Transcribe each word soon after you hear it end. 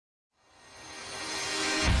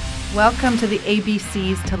Welcome to the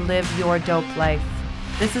ABCs to Live Your Dope Life.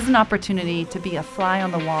 This is an opportunity to be a fly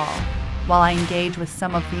on the wall while I engage with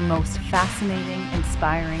some of the most fascinating,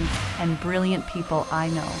 inspiring, and brilliant people I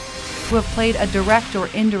know who have played a direct or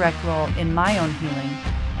indirect role in my own healing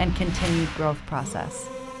and continued growth process.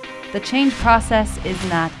 The change process is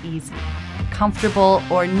not easy, comfortable,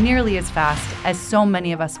 or nearly as fast as so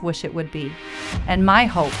many of us wish it would be. And my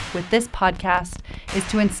hope with this podcast is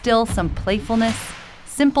to instill some playfulness,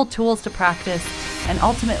 simple tools to practice, and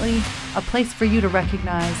ultimately, a place for you to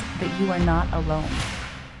recognize that you are not alone.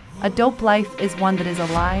 A dope life is one that is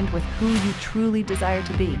aligned with who you truly desire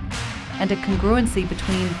to be, and a congruency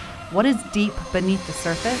between what is deep beneath the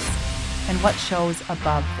surface and what shows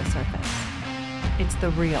above the surface. It's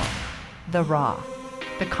the real, the raw,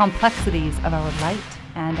 the complexities of our light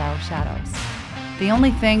and our shadows. The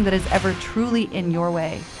only thing that is ever truly in your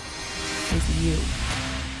way is you.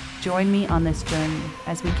 Join me on this journey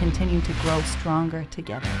as we continue to grow stronger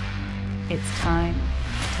together. It's time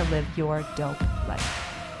to live your dope life.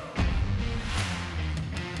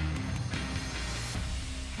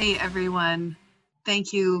 Hey everyone,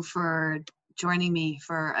 thank you for joining me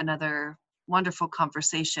for another wonderful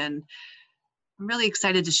conversation. I'm really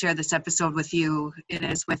excited to share this episode with you. It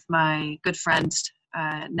is with my good friend,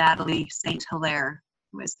 Natalie St. Hilaire,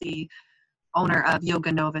 who is the owner of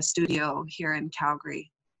Yoga Nova Studio here in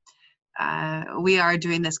Calgary. We are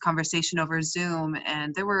doing this conversation over Zoom,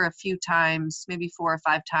 and there were a few times, maybe 4 or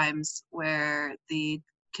 5 times, where the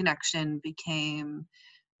connection became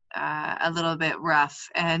a little bit rough,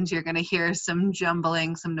 and you're going to hear some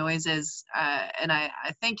jumbling, some noises, and I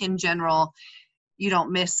think in general you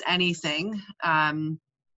don't miss anything,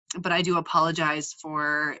 but I do apologize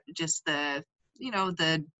for just the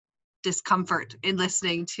discomfort in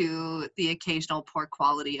listening to the occasional poor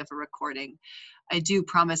quality of a recording. I do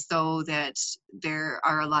promise, though, that there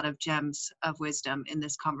are a lot of gems of wisdom in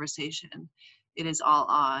this conversation. It is all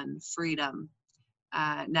on freedom.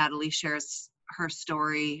 Natalie shares her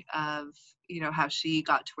story of, how she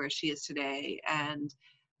got to where she is today, and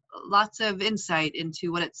lots of insight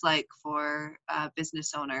into what it's like for a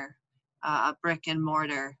business owner, a brick and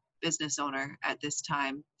mortar business owner at this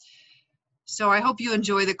time. So I hope you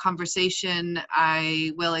enjoy the conversation.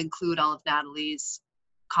 I will include all of Natalie's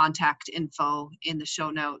contact info in the show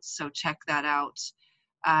notes, so check that out.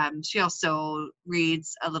 She also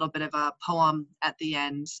reads a little bit of a poem at the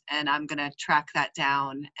end, and I'm going to track that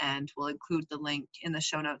down, and we'll include the link in the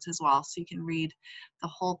show notes as well, so you can read the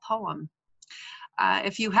whole poem.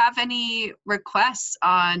 If you have any requests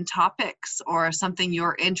on topics or something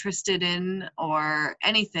you're interested in or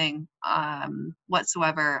anything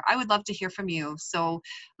whatsoever, I would love to hear from you. So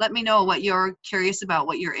let me know what you're curious about,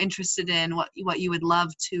 what you're interested in, what you would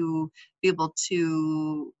love to be able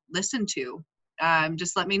to listen to.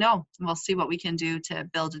 Just let me know, and we'll see what we can do to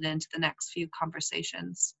build it into the next few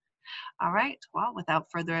conversations. All right, well,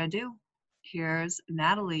 without further ado, here's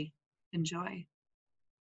Natalie. Enjoy.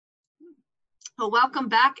 Well, welcome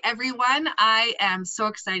back, everyone. I am so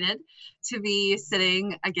excited to be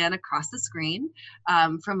sitting again across the screen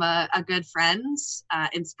from a good friend,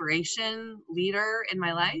 inspiration, leader in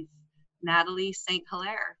my life, Natalie St.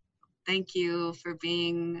 Hilaire. Thank you for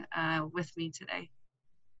being with me today.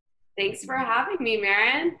 Thanks for having me,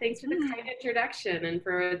 Maren. Thanks for the kind introduction and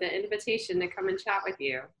for the invitation to come and chat with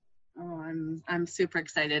you. Oh, I'm super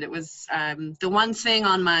excited. It was the one thing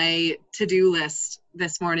on my to-do list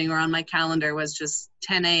this morning, or on my calendar, was just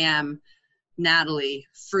 10 a.m. Natalie,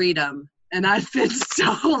 freedom. And I've been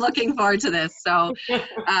so looking forward to this. So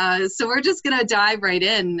so we're just going to dive right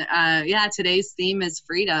in. Today's theme is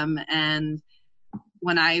freedom. And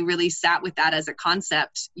when I really sat with that as a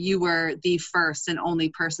concept, you were the first and only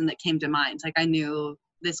person that came to mind. Like, I knew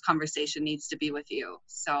this conversation needs to be with you.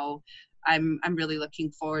 So I'm really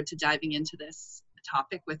looking forward to diving into this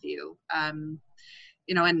topic with you. And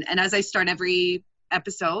as I start every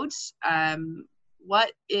episode,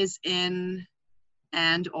 what is in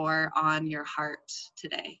and or on your heart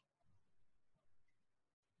today?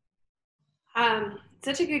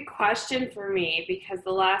 Such a good question for me, because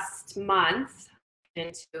the last month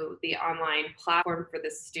into the online platform for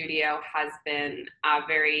the studio has been a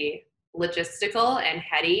very logistical and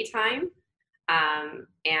heady time.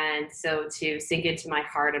 And so to sink into my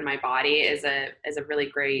heart and my body is a really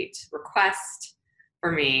great request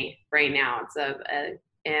for me right now.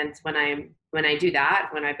 And when I do that,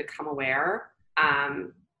 when I become aware, I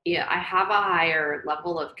have a higher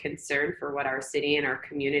level of concern for what our city and our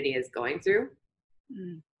community is going through.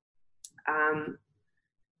 And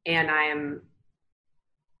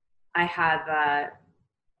I have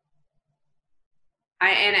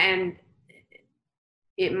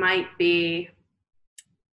it might be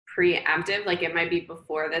preemptive, like it might be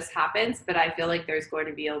before this happens, but I feel like there's going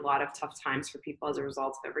to be a lot of tough times for people as a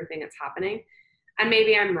result of everything that's happening. And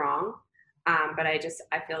maybe I'm wrong, but I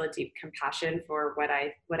feel a deep compassion for what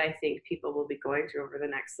I think people will be going through over the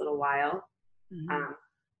next little while, Mm-hmm.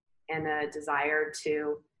 and a desire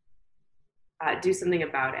to do something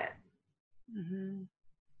about it. Mm-hmm.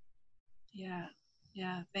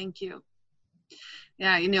 Yeah, thank you.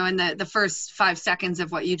 Yeah, and the first 5 seconds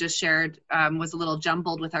of what you just shared was a little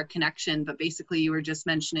jumbled with our connection, but basically you were just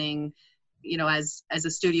mentioning, as a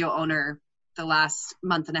studio owner, the last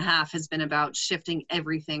month and a half has been about shifting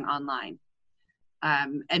everything online,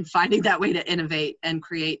 and finding that way to innovate and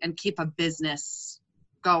create and keep a business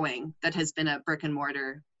going that has been a brick and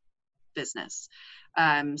mortar business.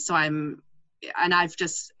 So I've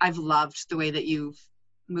loved the way that you've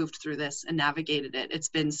moved through this and navigated it. It's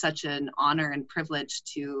been such an honor and privilege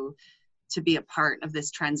to be a part of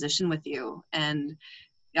this transition with you. And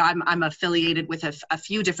I'm affiliated with a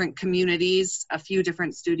few different communities, a few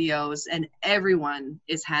different studios, and everyone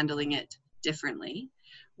is handling it differently,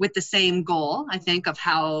 with the same goal, I think, of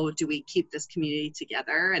how do we keep this community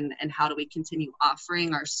together, and how do we continue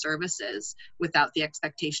offering our services without the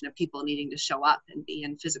expectation of people needing to show up and be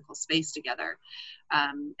in physical space together.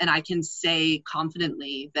 And I can say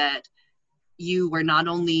confidently that you were not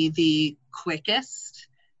only the quickest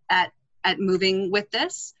at moving with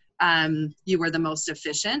this, you were the most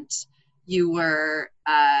efficient. You were,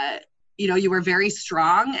 you were very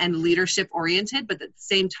strong and leadership oriented, but at the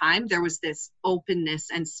same time, there was this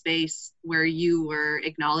openness and space where you were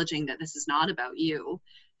acknowledging that this is not about you.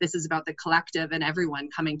 This is about the collective and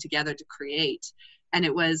everyone coming together to create. And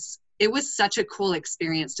it was such a cool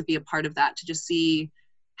experience to be a part of that, to just see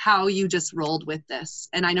how you just rolled with this.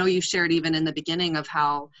 And I know you shared even in the beginning of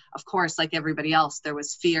how, of course, like everybody else, there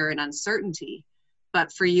was fear and uncertainty.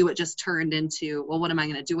 But for you, it just turned into, well, what am I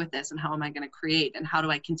going to do with this? And how am I going to create? And how do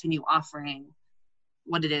I continue offering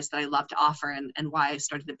what it is that I love to offer, and why I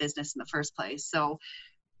started the business in the first place? So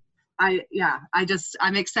I'm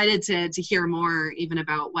excited to hear more even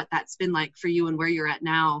about what that's been like for you and where you're at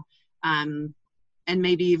now. And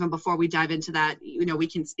maybe even before we dive into that, we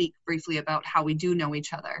can speak briefly about how we do know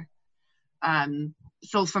each other.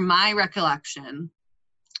 So from my recollection,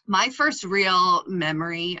 my first real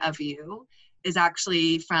memory of you is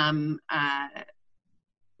actually from,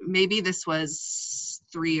 maybe this was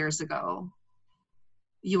 3 years ago.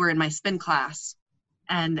 You were in my spin class,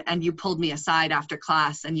 and you pulled me aside after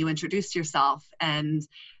class and you introduced yourself. And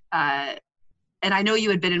I know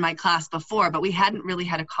you had been in my class before, but we hadn't really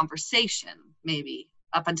had a conversation maybe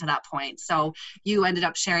up until that point. So you ended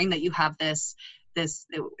up sharing that you have this,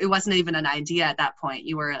 it wasn't even an idea at that point.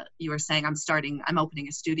 You were saying, I'm opening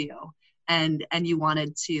a studio. And you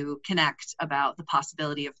wanted to connect about the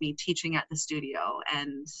possibility of me teaching at the studio,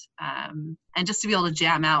 and just to be able to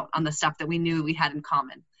jam out on the stuff that we knew we had in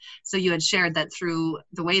common. So you had shared that through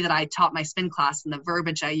the way that I taught my spin class and the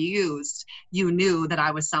verbiage I used, you knew that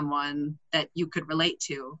I was someone that you could relate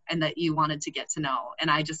to and that you wanted to get to know. And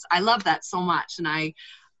I love that so much. And I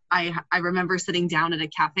remember sitting down at a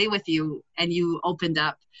cafe with you, and you opened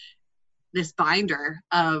up this binder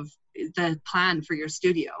of the plan for your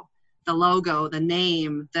studio. The logo, the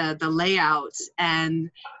name, the layout, and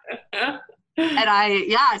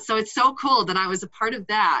so it's so cool that I was a part of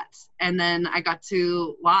that. And then I got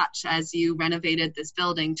to watch as you renovated this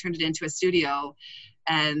building, turned it into a studio,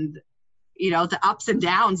 and the ups and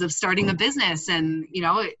downs of starting a business. And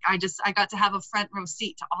I got to have a front row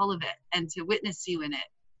seat to all of it, and to witness you in it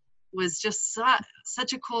was just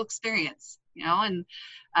such a cool experience. And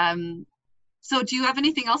so do you have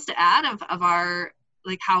anything else to add of our,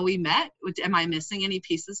 like, how we met? Am I missing any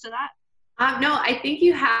pieces to that? No, I think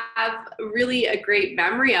you have really a great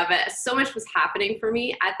memory of it. So much was happening for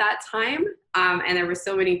me at that time. And there were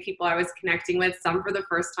so many people I was connecting with, some for the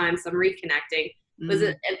first time, some reconnecting. It was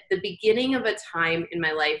at the beginning of a time in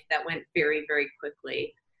my life that went very, very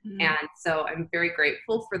quickly. And so I'm very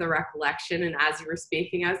grateful for the recollection. And as you were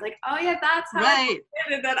speaking, I was like, oh yeah, that's how I did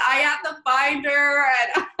it. That I have the binder,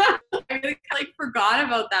 and I really forgot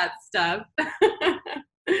about that stuff.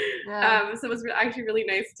 So it was actually really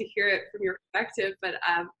nice to hear it from your perspective. But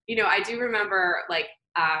I do remember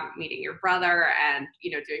meeting your brother and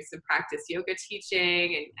doing some practice yoga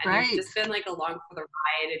teaching, and you've just been along for the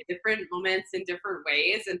ride at different moments in different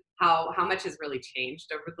ways, and how much has really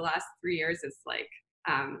changed over the last 3 years is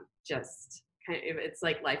just kind of, it's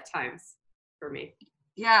like lifetimes for me.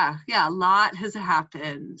 Yeah, a lot has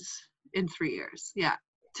happened in 3 years. Yeah.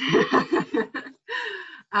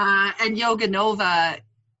 And Yoga Nova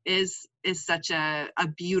is such a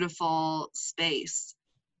beautiful space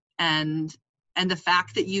And the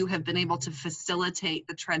fact that you have been able to facilitate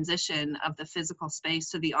the transition of the physical space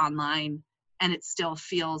to the online, and it still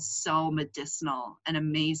feels so medicinal and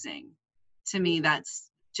amazing. To me, that's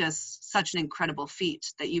just such an incredible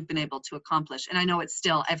feat that you've been able to accomplish. And I know it's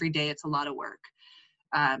still every day, it's a lot of work.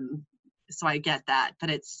 So I get that, but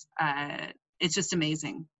it's just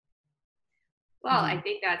amazing. Well, I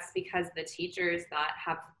think that's because the teachers that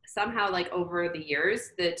have somehow, like over the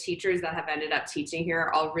years, the teachers that have ended up teaching here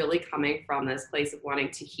are all really coming from this place of wanting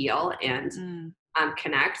to heal and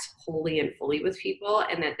connect wholly and fully with people,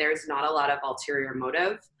 and that there's not a lot of ulterior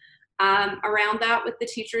motive around that with the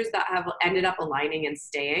teachers that have ended up aligning and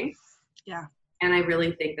staying. Yeah. And I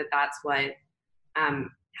really think that that's what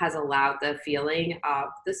has allowed the feeling of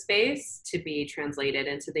the space to be translated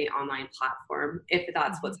into the online platform, if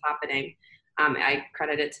that's what's happening. I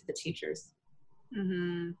credit it to the teachers.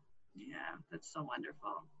 Yeah, that's so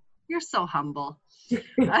wonderful. You're so humble.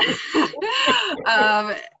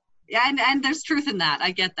 Yeah, and there's truth in that.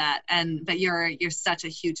 I get that. But you're such a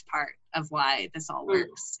huge part of why this all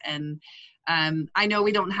works. And I know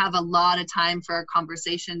we don't have a lot of time for our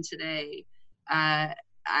conversation today.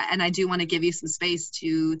 And I do want to give you some space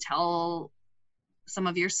to tell some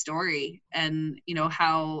of your story and, you know,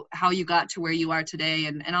 how you got to where you are today.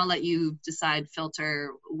 And I'll let you decide,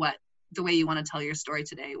 filter the way you want to tell your story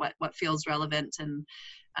today, what feels relevant, and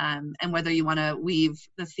whether you want to weave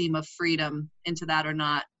the theme of freedom into that or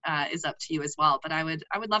not is up to you as well. But I would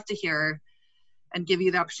love to hear and give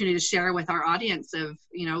you the opportunity to share with our audience of,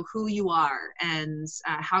 you know, who you are and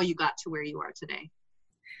how you got to where you are today.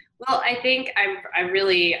 Well, I think I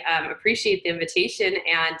really appreciate the invitation,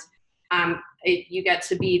 and you get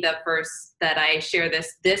to be the first that I share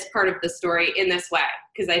this part of the story in this way,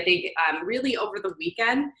 because I think really over the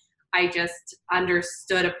weekend, I just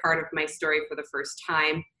understood a part of my story for the first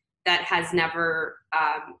time that has never,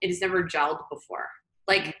 it has never gelled before.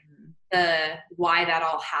 Like the why that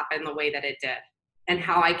all happened the way that it did, and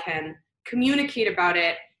how I can communicate about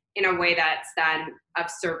it in a way that's then of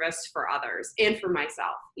service for others and for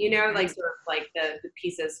myself, you know, like sort of like the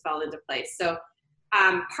pieces fell into place. So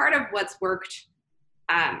part of what's worked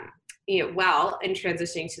you know, well in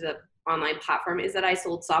transitioning to the online platform is that I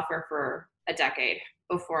sold software for a decade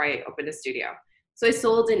before I opened a studio. So I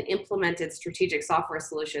sold and implemented strategic software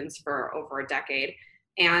solutions for over a decade.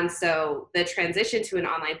 And so the transition to an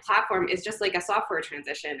online platform is just like a software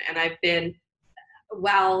transition. And I've been,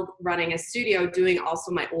 while running a studio, doing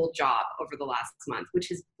also my old job over the last month, which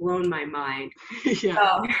has blown my mind.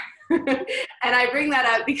 Yeah. And I bring that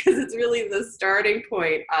up because it's really the starting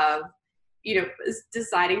point of, you know,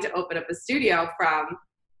 deciding to open up a studio from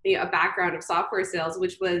a background of software sales,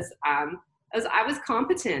 which was, I was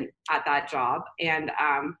competent at that job and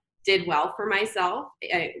did well for myself.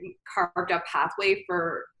 I carved a pathway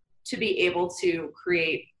to be able to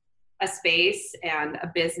create a space and a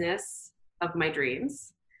business of my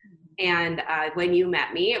dreams. And when you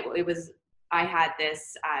met me, I had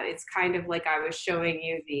this, it's kind of like I was showing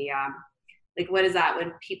you the, like, what is that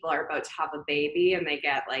when people are about to have a baby and they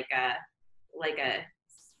get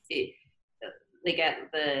they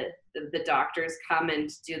get the doctors come and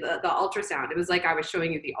do the ultrasound. It was like I was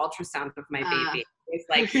showing you the ultrasound of my baby. It's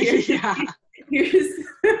like, here's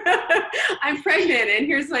I'm pregnant and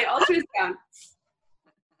here's my ultrasound.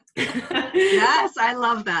 Yes, I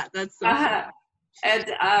love that. That's so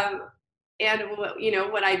and you know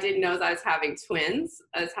what I didn't know is I was having twins.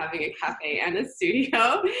 I was having a cafe and a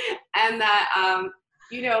studio, and that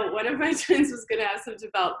you know, one of my twins was going to have some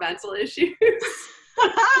developmental issues.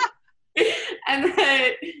 And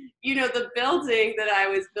that, you know, the building that I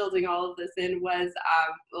was building all of this in was,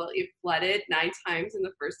 well, it flooded 9 times in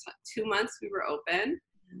the first 2 months we were open.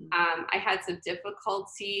 I had some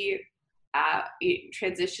difficulty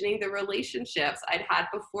transitioning the relationships I'd had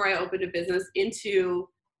before I opened a business into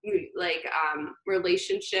like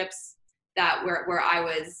relationships that where I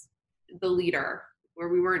was the leader, where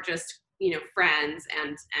we weren't just, you know, friends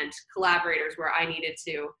and collaborators, where I needed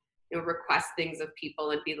to, you know, request things of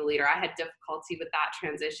people and be the leader. I had difficulty with that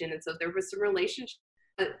transition. And so there was some relationship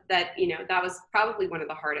that, you know, that was probably one of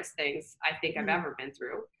the hardest things I think I've ever been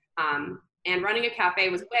through. And running a cafe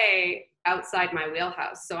was way outside my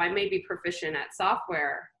wheelhouse. So I may be proficient at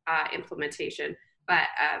software implementation, but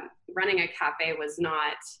running a cafe was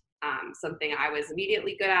not something I was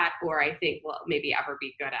immediately good at, or I think will maybe ever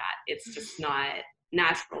be good at. It's just not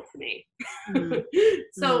natural to me.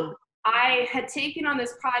 So I had taken on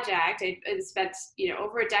this project. I spent, you know,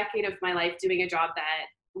 over a decade of my life doing a job that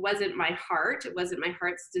wasn't my heart. It wasn't my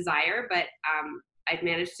heart's desire, but I'd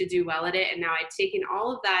managed to do well at it. And now I'd taken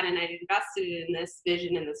all of that and I'd invested it in this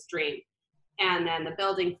vision and this dream. And then the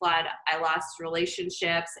building flood, I lost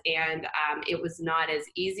relationships, and it was not as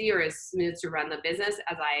easy or as smooth to run the business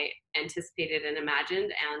as I anticipated and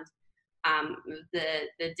imagined. And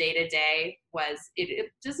the day-to-day was,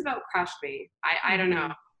 it just about crushed me. I don't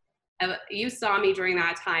know. You saw me during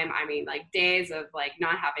that time. I mean, like days of like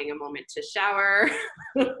not having a moment to shower.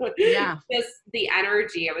 Yeah. Just the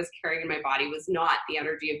energy I was carrying in my body was not the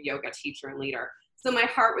energy of yoga teacher and leader. So my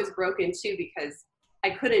heart was broken too, because I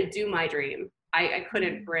couldn't do my dream. I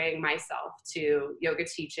couldn't bring myself to yoga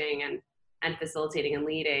teaching and facilitating and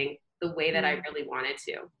leading the way that I really wanted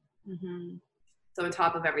to. Mm-hmm. So on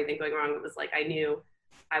top of everything going wrong, it was like I knew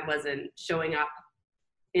I wasn't showing up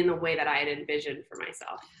in the way that I had envisioned for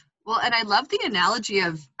myself. Well, and I love the analogy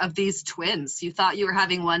of these twins. You thought you were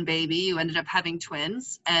having one baby, you ended up having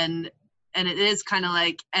twins, and it is kind of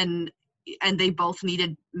like, and they both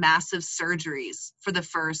needed massive surgeries for the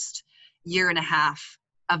first year and a half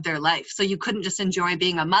of their life. So you couldn't just enjoy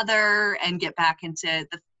being a mother and get back into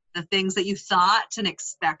the things that you thought and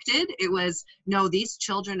expected. It was, no, these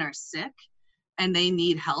children are sick and they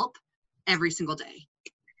need help every single day.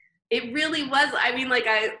 It really was. I mean, like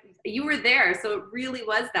you were there, so it really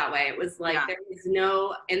was that way. It was like there was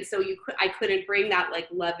no, and so I couldn't bring that like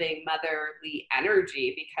loving motherly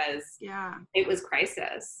energy because it was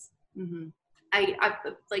crisis. Mm-hmm. I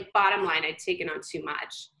like bottom line, I'd taken on too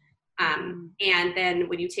much, and then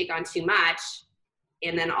when you take on too much,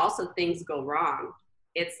 and then also things go wrong,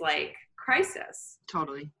 it's like crisis.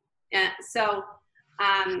 Totally. Yeah. So.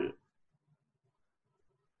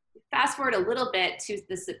 Fast forward a little bit to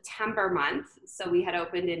the September month. So we had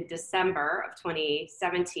opened in December of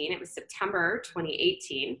 2017. It was September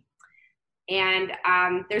 2018. And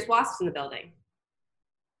there's wasps in the building.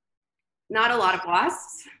 Not a lot of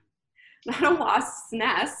wasps, not a wasp's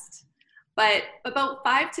nest, but about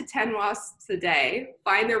 5 to 10 wasps a day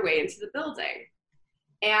find their way into the building.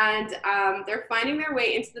 And they're finding their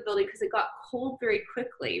way into the building because it got cold very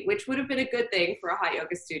quickly, which would have been a good thing for a hot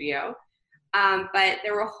yoga studio. But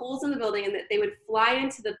there were holes in the building, and that they would fly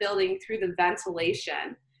into the building through the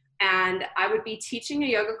ventilation. And I would be teaching a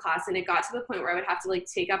yoga class, and it got to the point where I would have to like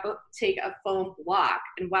take a foam block,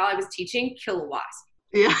 and while I was teaching, kill a wasp.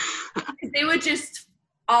 Yeah. They would just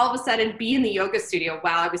all of a sudden be in the yoga studio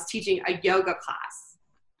while I was teaching a yoga class.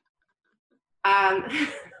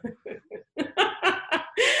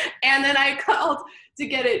 And then I called to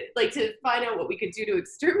get it, like to find out what we could do to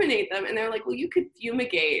exterminate them. And they're like, well, you could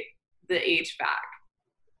fumigate the HVAC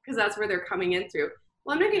because that's where they're coming in through.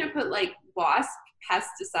 Well, I'm not going to put like wasp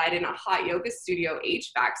pesticide in a hot yoga studio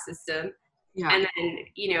HVAC system. Yeah. And then,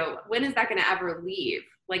 you know, when is that going to ever leave?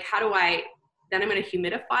 Like, how do then I'm going to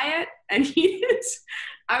humidify it and heat it.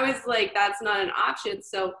 I was like, that's not an option.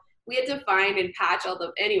 So we had to find and patch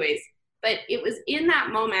anyways, but it was in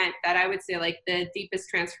that moment that I would say like the deepest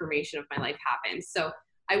transformation of my life happened. So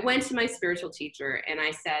I went to my spiritual teacher and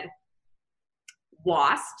I said,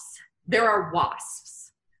 wasps, there are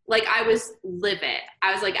wasps. Like I was livid.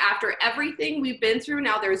 I was like, after everything we've been through,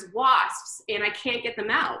 now there's wasps and I can't get them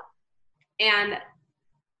out. And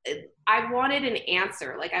I wanted an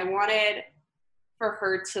answer. Like I wanted for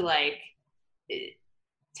her to like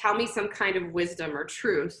tell me some kind of wisdom or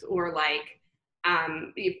truth, or like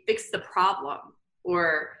you fix the problem,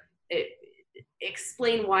 or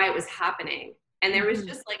explain why it was happening. And there was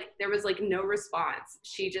just like, there was like no response.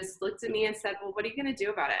 She just looked at me and said, well, what are you going to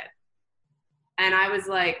do about it? And I was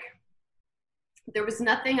like, there was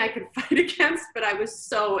nothing I could fight against, but I was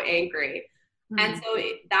so angry. And so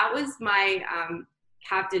that was my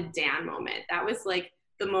Captain Dan moment. That was like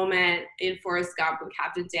the moment in Forrest Gump when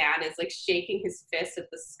Captain Dan is like shaking his fist at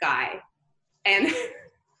the sky. And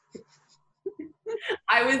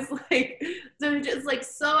I was like, just like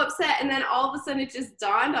so upset. And then all of a sudden it just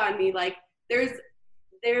dawned on me, like, there is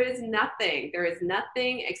nothing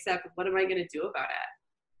except what am I going to do about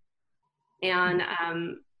it? And,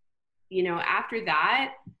 you know, after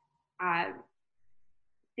that,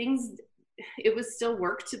 it was still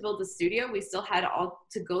work to build the studio. We still had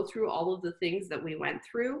to go through all of the things that we went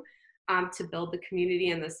through to build the community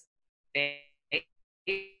and the space.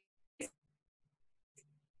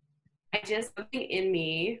 Something in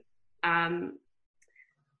me, I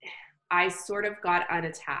sort of got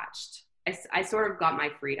unattached. I sort of got my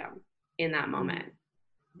freedom in that moment,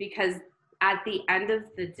 because at the end of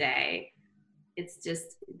the day, it's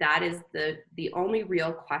just, that is the only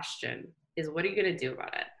real question is, what are you going to do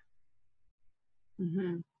about it?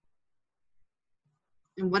 Mm-hmm.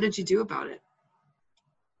 And what did you do about it?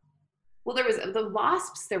 Well, there was the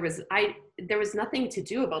wasps. There was nothing to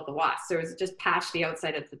do about the wasps. There was just patch the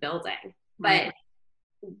outside of the building. Right.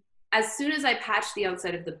 But as soon as I patched the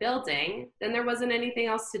outside of the building, then there wasn't anything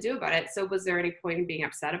else to do about it. So was there any point in being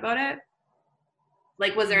upset about it?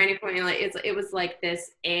 Like, was there any point in, like, it was like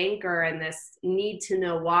this anger and this need to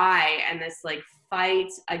know why, and this like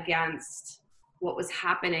fight against what was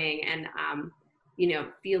happening, and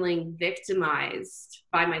feeling victimized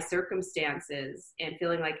by my circumstances and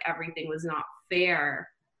feeling like everything was not fair.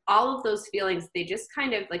 All of those feelings, they just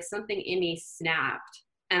kind of like something in me snapped,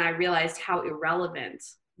 and I realized how irrelevant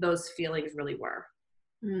those feelings really were.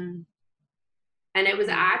 Mm. And it was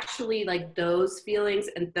actually like those feelings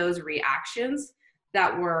and those reactions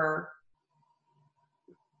that were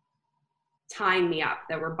tying me up,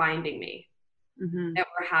 that were binding me, that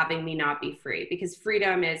were having me not be free, because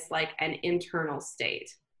freedom is like an internal state.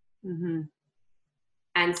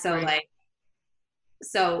 And so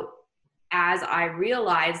so as I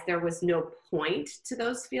realized there was no point to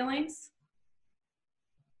those feelings,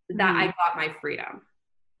 that I got my freedom.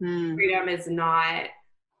 Freedom is not,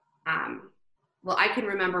 I can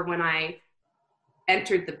remember when I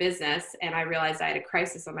entered the business and I realized I had a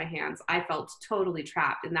crisis on my hands, I felt totally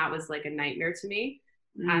trapped, and that was like a nightmare to me.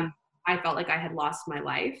 I felt like I had lost my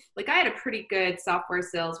life. Like, I had a pretty good software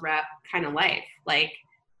sales rep kind of life. Like,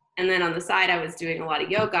 and then on the side, I was doing a lot of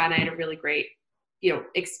yoga, and I had a really great,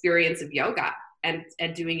 experience of yoga and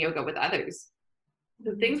doing yoga with others.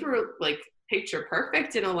 So things were like picture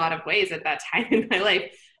perfect in a lot of ways at that time in my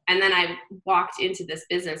life. And then I walked into this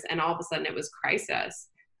business, and all of a sudden it was crisis,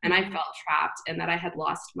 and I felt trapped, and that I had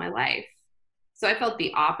lost my life. So I felt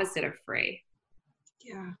the opposite of free.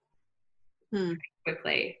 Yeah.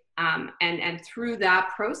 Quickly. And through that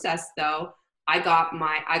process, though, I got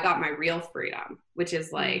my real freedom, which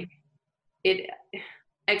is like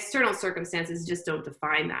external circumstances just don't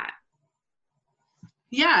define that.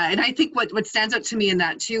 Yeah. And I think what stands out to me in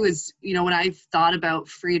that too is, when I've thought about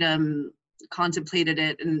freedom, contemplated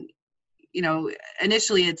it, and,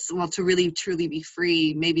 initially it's, well, to really truly be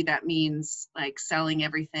free, maybe that means like selling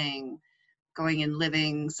everything, going and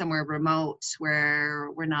living somewhere remote where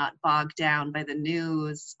we're not bogged down by the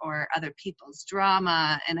news or other people's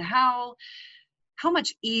drama, and how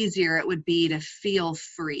much easier it would be to feel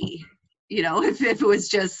free, if it was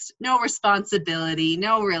just no responsibility,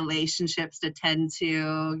 no relationships to tend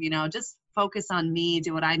to, just focus on me,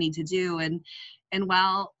 do what I need to do. And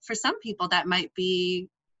while for some people that might be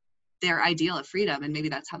their ideal of freedom, and maybe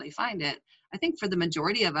that's how they find it, I think for the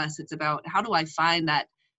majority of us, it's about, how do I find that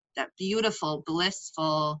beautiful,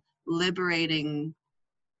 blissful, liberating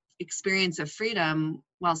experience of freedom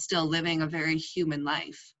while still living a very human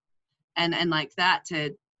life, and like that,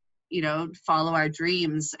 to follow our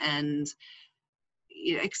dreams and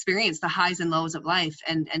experience the highs and lows of life,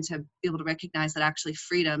 and to be able to recognize that actually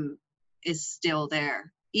freedom is still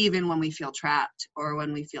there, even when we feel trapped, or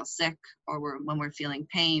when we feel sick, or when we're feeling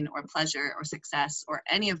pain or pleasure or success or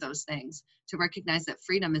any of those things, to recognize that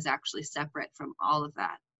freedom is actually separate from all of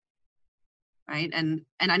that. Right. And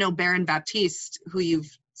I know Baron Baptiste, who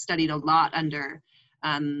you've studied a lot under,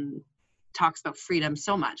 talks about freedom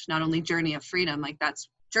so much, not only journey of freedom, like that's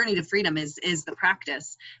journey to freedom is the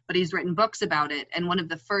practice, but he's written books about it. And one of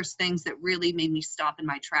the first things that really made me stop in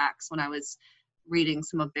my tracks when I was reading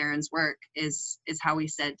some of Baron's work is how he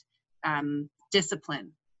said,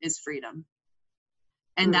 discipline is freedom.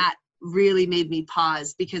 And that really made me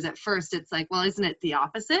pause, because at first it's like, well, isn't it the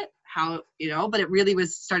opposite? How, but it really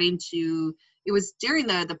was starting to, it was during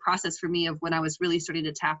the process for me of when I was really starting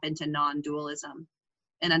to tap into non-dualism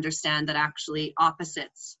and understand that actually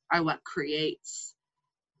opposites are what creates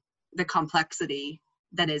the complexity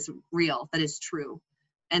that is real, that is true.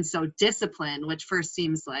 And so discipline, which first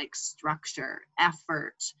seems like structure,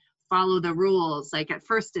 effort, follow the rules. Like at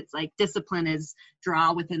first it's like discipline is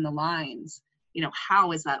draw within the lines.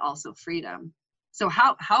 How is that also freedom? So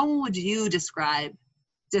how would you describe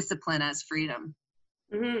discipline as freedom?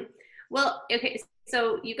 Well, okay,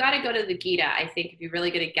 so you got to go to the Gita, I think, if you're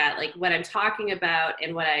really going to get like what I'm talking about,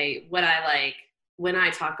 and what I like when I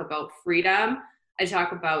talk about freedom. I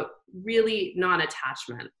talk about really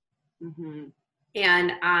non-attachment.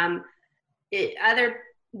 And other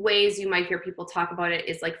ways you might hear people talk about it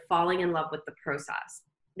is like falling in love with the process.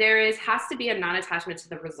 Has to be a non-attachment to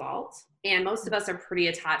the result, and most of us are pretty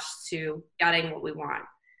attached to getting what we want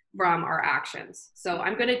from our actions. So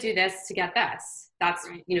I'm going to do this to get this. That's,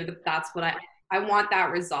 that's what I want,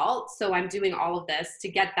 that result. So I'm doing all of this to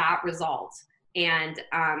get that result. And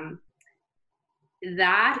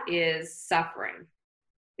that is suffering,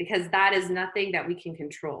 because that is nothing that we can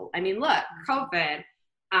control. I mean, look, COVID,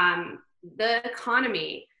 the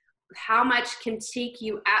economy, how much can take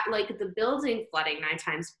you at, like the building flooding 9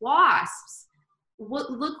 times, wasps.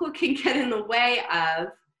 Look what can get in the way of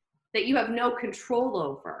that you have no control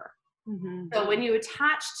over. So when you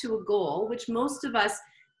attach to a goal, which most of us,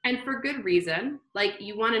 and for good reason, like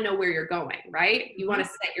you want to know where you're going, right? You want to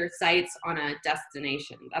set your sights on a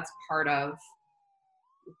destination. That's part of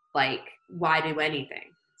like, why do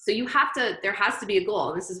anything? So you have to, there has to be a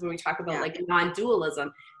goal. This is when we talk about like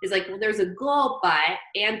non-dualism, is like, well, there's a goal, but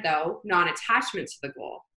though non-attachment to the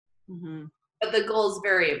goal. But the goal is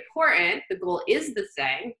very important. The goal is the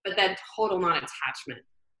same, but then total non-attachment.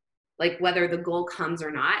 Like whether the goal comes or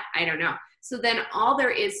not, I don't know. So then all there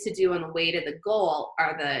is to do on the way to the goal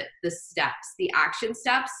are the steps, the action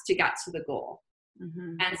steps to get to the goal.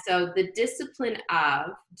 And so the discipline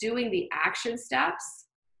of doing the action steps,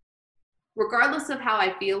 regardless of how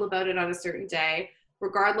I feel about it on a certain day,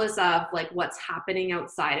 regardless of like what's happening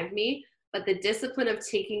outside of me, but the discipline of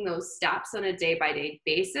taking those steps on a day-by-day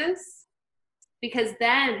basis, because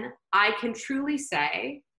then I can truly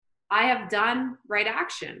say, I have done right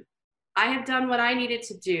action. I have done what I needed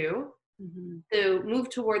to do to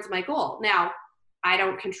move towards my goal. Now, I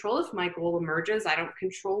don't control if my goal emerges. I don't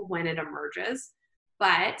control when it emerges,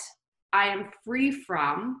 but I am free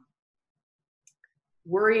from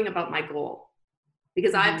worrying about my goal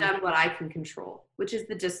because I've done what I can control, which is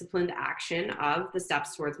the disciplined action of the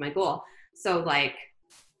steps towards my goal. So like,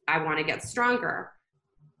 I want to get stronger.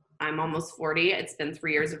 I'm almost 40. It's been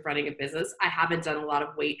 3 years of running a business. I haven't done a lot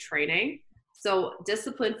of weight training. So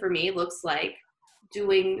discipline for me looks like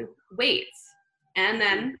doing weights. And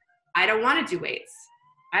then I don't want to do weights.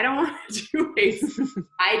 I don't want to do weights.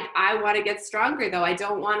 I want to get stronger though. I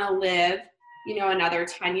don't want to live, another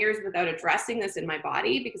 10 years without addressing this in my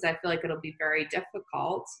body because I feel like it'll be very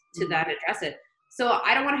difficult to then address it. So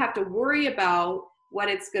I don't want to have to worry about what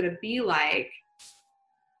it's going to be like.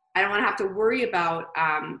 I don't want to have to worry about,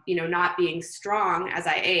 not being strong as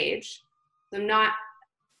I age.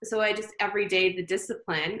 So I just, every day, the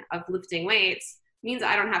discipline of lifting weights means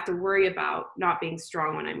I don't have to worry about not being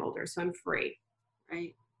strong when I'm older. So I'm free.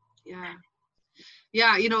 Right. Yeah.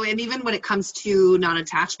 Yeah. And even when it comes to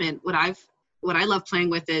non-attachment, what I love playing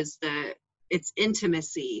with is it's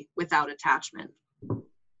intimacy without attachment.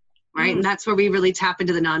 Right. And that's where we really tap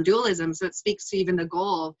into the non-dualism. So it speaks to even the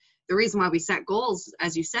goal. The reason why we set goals,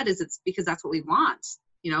 as you said, is it's because that's what we want.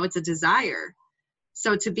 It's a desire.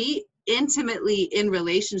 So to be intimately in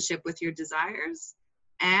relationship with your desires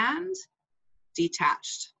and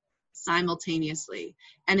detached simultaneously.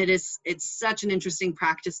 And it's such an interesting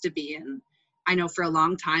practice to be in. I know for a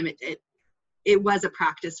long time, it was a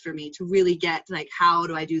practice for me to really get like, how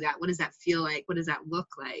do I do that? What does that feel like? What does that look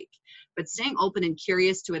like? But staying open and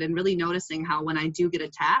curious to it and really noticing how when I do get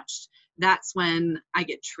attached, that's when I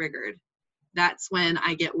get triggered. That's when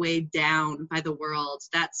I get weighed down by the world.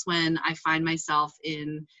 That's when I find myself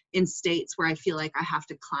in states where I feel like I have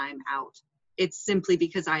to climb out. It's simply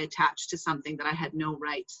because I attached to something that I had no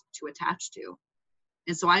right to attach to.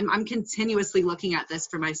 And so I'm continuously looking at this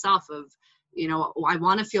for myself of, I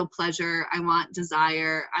want to feel pleasure. I want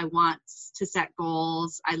desire. I want to set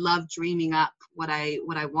goals. I love dreaming up what I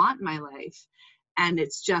want in my life. And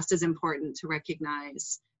it's just as important to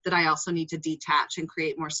recognize that I also need to detach and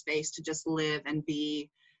create more space to just live and be.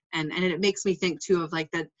 And it makes me think too of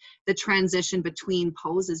like the transition between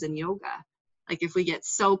poses in yoga. Like if we get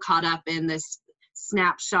so caught up in this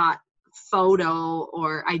snapshot photo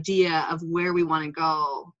or idea of where we want to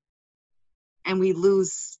go, and we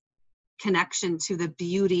lose connection to the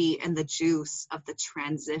beauty and the juice of the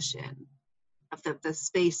transition, of the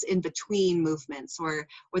space in between movements, or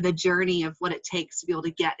the journey of what it takes to be able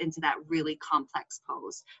to get into that really complex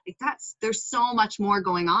pose. Like there's so much more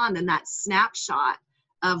going on than that snapshot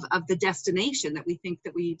of the destination that we think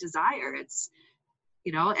that we desire. It's,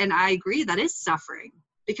 and I agree that is suffering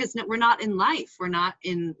because we're not in life. We're not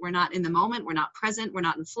in the moment. We're not present. We're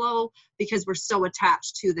not in flow because we're so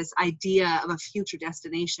attached to this idea of a future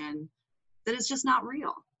destination that is just not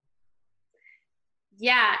real.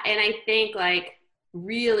 Yeah. And I think like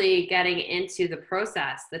really getting into the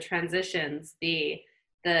process, the transitions, the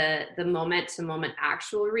moment to moment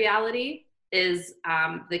actual reality is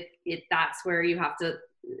that's where you have to,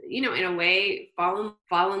 in a way, fall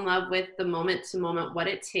in love with the moment to moment, what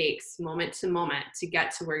it takes moment to moment to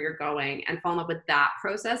get to where you're going, and fall in love with that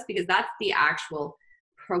process, because that's the actual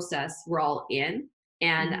process we're all in.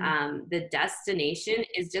 And the destination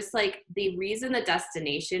is just like the reason the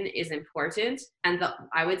destination is important. And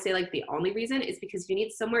I would say like the only reason is because you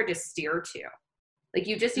need somewhere to steer to. Like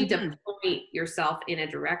you just need to point yourself in a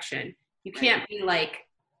direction. You can't be like,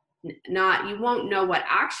 you won't know what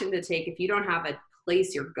action to take if you don't have a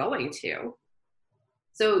place you're going to.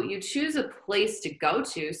 So you choose a place to go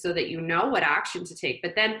to so that you know what action to take.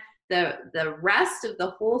 But then the rest of the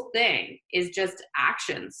whole thing is just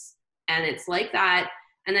actions. And it's like that.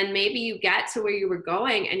 And then maybe you get to where you were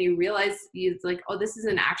going and you realize it's like, oh, this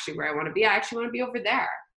isn't actually where I want to be. I actually want to be over there.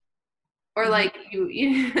 Or like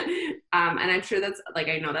you and I'm sure that's like,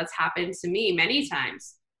 I know that's happened to me many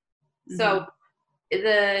times. So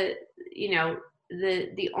the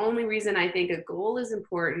only reason I think a goal is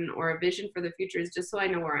important or a vision for the future is just so I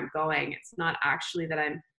know where I'm going. It's not actually that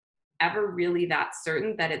I'm ever really that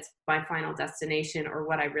certain that it's my final destination or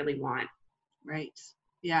what I really want. Right.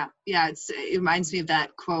 Yeah. Yeah. It reminds me of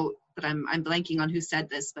that quote, but I'm blanking on who said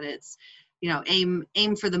this, but it's,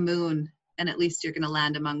 aim for the moon and at least you're going to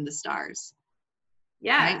land among the stars.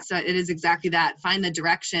 Yeah. Right. So it is exactly that. Find the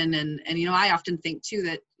direction. And I often think too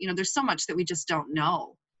that, there's so much that we just don't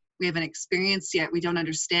know. We haven't experienced yet. We don't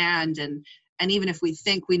understand. And even if we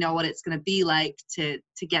think we know what it's going to be like to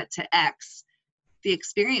get to X, the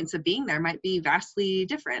experience of being there might be vastly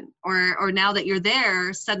different. Or now that you're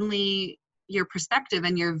there, suddenly your perspective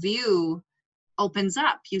and your view opens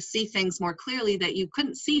up. You see things more clearly that you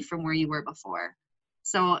couldn't see from where you were before.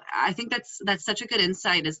 So I think that's such a good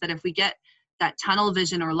insight, is that if we get that tunnel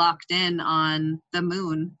vision or locked in on the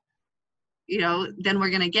moon, then we're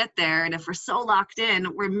going to get there. And if we're so locked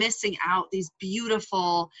in, we're missing out these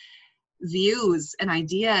beautiful views and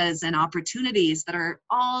ideas and opportunities that are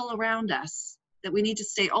all around us, that we need to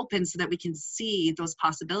stay open so that we can see those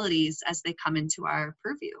possibilities as they come into our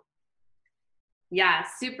purview. Yeah,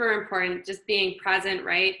 super important. Just being present,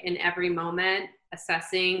 right, in every moment,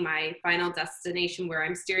 assessing my final destination, where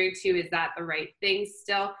I'm steering to, is that the right thing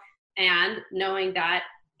still? And knowing that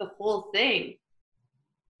the whole thing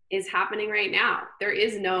is happening right now. There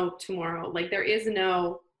is no tomorrow. Like there is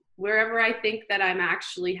no, wherever I think that I'm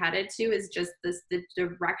actually headed to is just the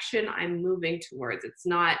direction I'm moving towards. It's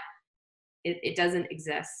not, it doesn't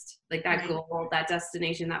exist. Like that goal, that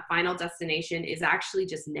destination, that final destination is actually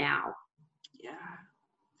just now.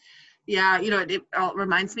 Yeah. It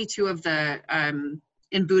reminds me too of the,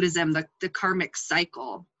 in Buddhism, the karmic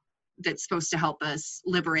cycle that's supposed to help us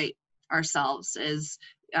liberate ourselves is,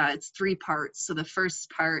 it's 3 parts. So the first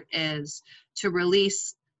part is to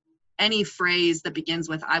release any phrase that begins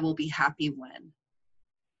with, I will be happy when.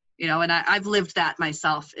 And I've lived that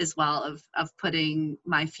myself as well, of putting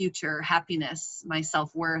my future happiness, my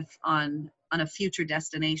self-worth on a future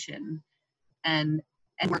destination, and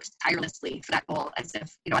worked tirelessly for that goal, as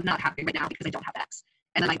if, I'm not happy right now because I don't have X.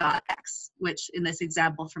 And then I got X, which in this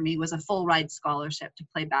example for me was a full ride scholarship to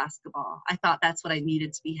play basketball. I thought that's what I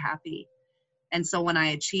needed to be happy. And so when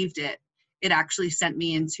I achieved it, it actually sent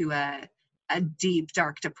me into a deep,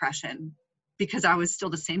 dark depression, because I was still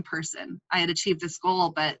the same person. I had achieved this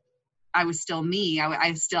goal, but I was still me.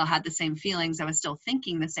 I still had the same feelings. I was still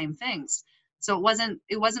thinking the same things. So it wasn't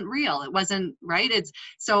real. It wasn't right.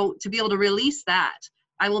 So to be able to release that,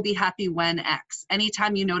 I will be happy when X.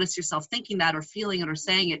 Anytime you notice yourself thinking that or feeling it or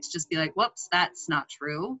saying it, to just be like, whoops, that's not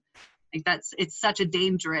true. Like it's such a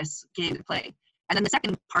dangerous game to play. And then the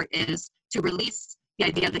second part is to release the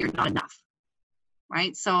idea that you're not enough,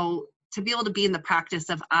 right? So to be able to be in the practice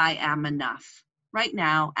of I am enough right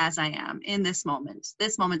now as I am in this moment.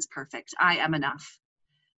 This moment's perfect. I am enough.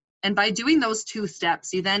 And by doing those 2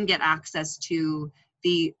 steps, you then get access to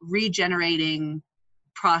the regenerating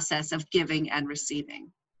process of giving and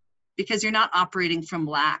receiving, because you're not operating from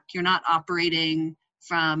lack. You're not operating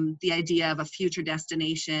from the idea of a future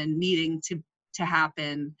destination needing to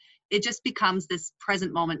happen. It just becomes this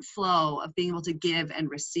present moment flow of being able to give and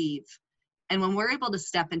receive. And when we're able to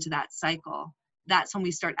step into that cycle, that's when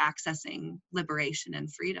we start accessing liberation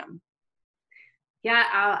and freedom. Yeah,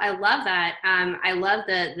 I love that. I love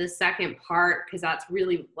the second part, because that's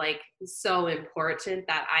really like so important,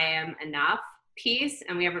 that I am enough piece.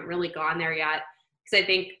 And we haven't really gone there yet, because I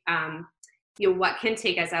think, what can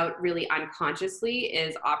take us out really unconsciously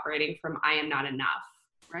is operating from I am not enough.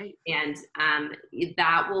 Right. And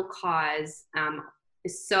that will cause,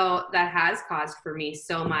 that has caused for me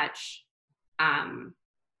so much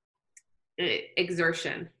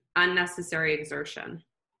exertion, unnecessary exertion.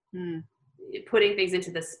 Putting things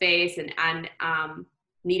into the space and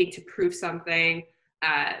needing to prove something,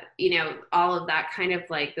 all of that kind of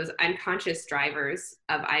like those unconscious drivers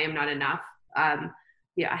of I am not enough. I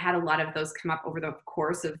had a lot of those come up over the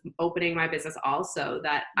course of opening my business also,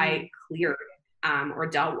 that I cleared or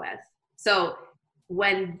dealt with. So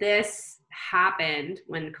when this happened,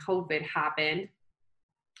 when COVID happened,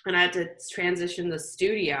 and I had to transition the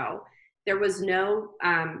studio, there was no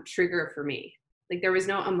trigger for me. Like there was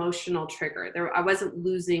no emotional trigger. I wasn't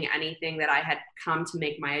losing anything that I had come to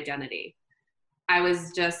make my identity. I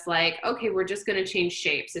was just like, okay, we're just going to change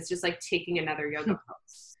shapes. It's just like taking another yoga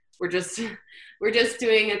pose. we're just doing we're just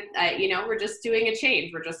doing a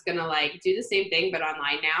change. We're just gonna like do the same thing but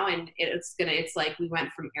online now, and it's like we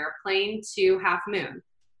went from airplane to half moon.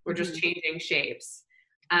 We're just changing shapes.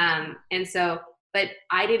 And so, but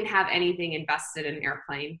I didn't have anything invested in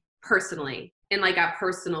airplane personally, in like a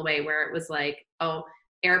personal way where it was like, oh,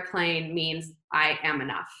 airplane means I am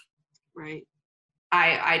enough. Right.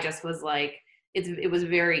 I just was like, it was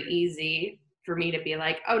very easy for me to be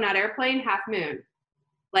like, oh, not airplane, half moon.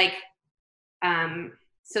 Like,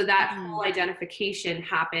 so that whole identification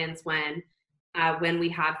happens when we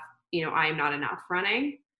have, I am not enough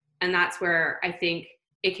running. And that's where I think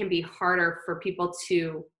it can be harder for people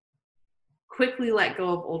to quickly let go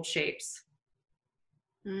of old shapes.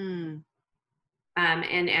 And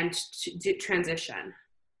to transition.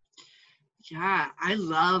 Yeah, I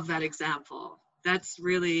love that example. That's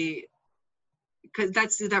really, because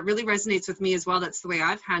that really resonates with me as well. That's the way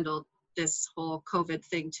I've handled this whole COVID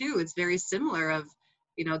thing too. It's very similar of,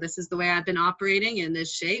 this is the way I've been operating in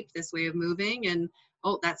this shape, this way of moving, and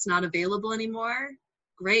oh, that's not available anymore.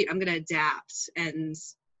 Great, I'm going to adapt. And,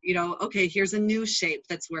 okay, here's a new shape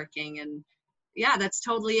that's working. And yeah, that's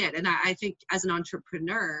totally it. And I think as an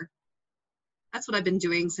entrepreneur, that's what I've been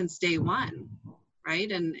doing since day one,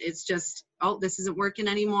 right? And it's just, oh, this isn't working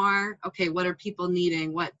anymore. Okay, what are people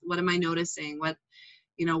needing? What am I noticing? What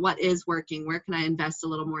is working? Where can I invest a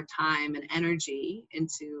little more time and energy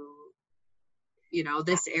into,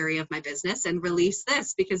 this area of my business, and release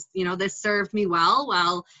this because, this served me well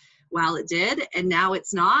while it did, and now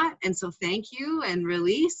it's not. And so thank you, and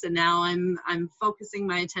release. And now I'm focusing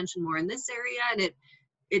my attention more in this area. And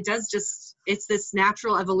it does just, it's this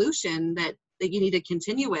natural evolution that you need to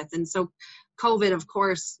continue with. And so COVID, of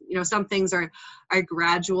course, some things are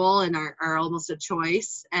gradual and are almost a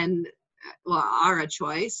choice, and are a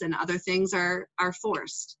choice, and other things are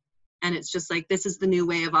forced. And it's just like, this is the new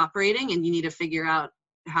way of operating, and you need to figure out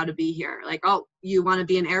how to be here. Like, oh, you want to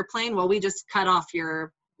be an airplane? Well, we just cut off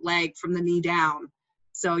your leg from the knee down.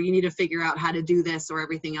 So you need to figure out how to do this or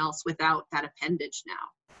everything else without that appendage now.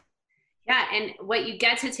 Yeah. And what you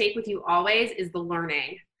get to take with you always is the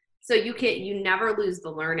learning. So you never lose the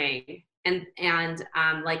learning. And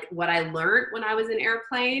like what I learned when I was in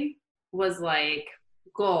airplane was like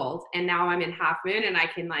gold. And now I'm in half moon, and I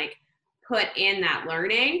can like put in that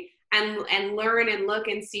learning and learn and look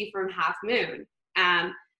and see from half moon.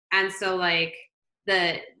 And so like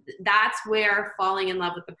that's where falling in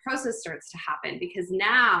love with the process starts to happen, because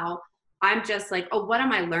now I'm just like, oh, what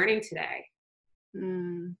am I learning today?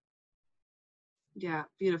 Yeah,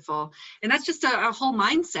 beautiful. And that's just a whole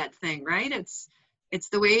mindset thing, right? It's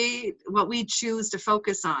the way, what we choose to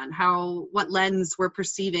focus on, what lens we're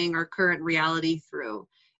perceiving our current reality through.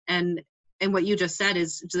 And what you just said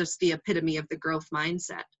is just the epitome of the growth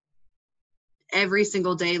mindset. Every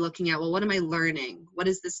single day looking at, well, what am I learning? What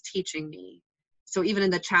is this teaching me? So even in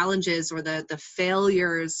the challenges or the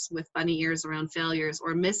failures, with bunny ears around failures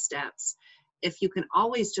or missteps, if you can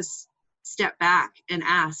always just step back and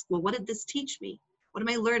ask, well, what did this teach me? What am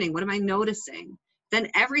I learning? What am I noticing? Then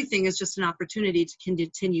everything is just an opportunity to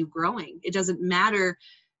continue growing. It doesn't matter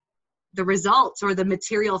the results or the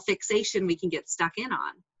material fixation we can get stuck in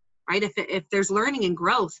on, right? If there's learning and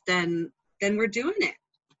growth, then we're doing it.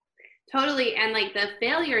 Totally. And like the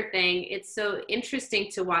failure thing, it's so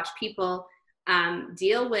interesting to watch people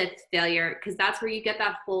deal with failure, because that's where you get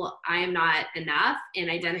that whole I am not enough and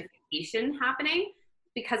identification happening.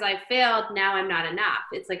 Because I failed, now I'm not enough.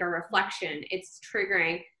 It's like a reflection. It's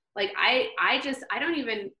triggering. Like I don't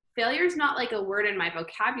even, failure is not like a word in my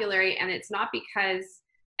vocabulary, and it's not because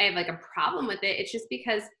I have like a problem with it. It's just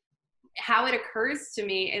because how it occurs to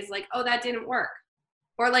me is like, oh, that didn't work.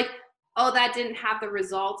 Or like, oh, that didn't have the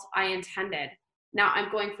result I intended. Now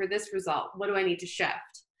I'm going for this result. What do I need to shift?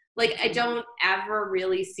 Like, I don't ever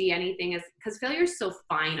really see anything as, because failure is so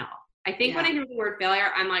final. I think when I hear the word failure,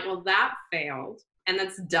 I'm like, well, that failed. And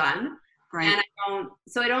that's done. Right. And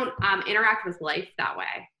I don't interact with life that way.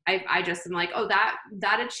 I just am like, oh,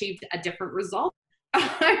 that achieved a different result.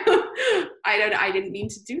 I didn't mean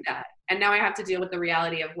to do that. And now I have to deal with the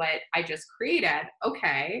reality of what I just created.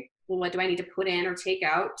 Okay, well, what do I need to put in or take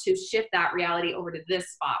out to shift that reality over to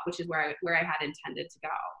this spot, which is where I had intended to go.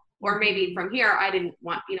 Or maybe from here, I didn't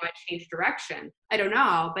want, I changed direction. I don't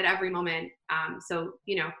know, but every moment. So,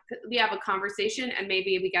 we have a conversation, and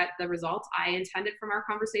maybe we get the results I intended from our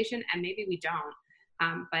conversation, and maybe we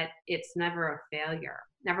don't. But it's never a failure,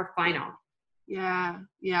 never final. Yeah,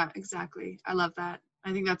 exactly. I love that.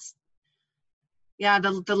 I think that's,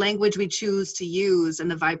 the language we choose to use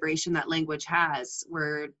and the vibration that language has,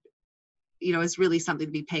 is really something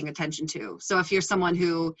to be paying attention to. So if you're someone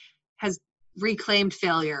who has reclaimed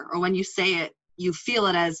failure, or when you say it, you feel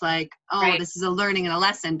it as like, oh, Right. this is a learning and a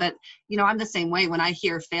lesson. But, you know, I'm the same way. When I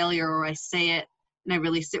hear failure or I say it and I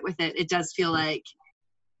really sit with it, it does feel like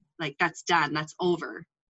that's done, that's over.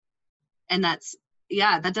 And that's,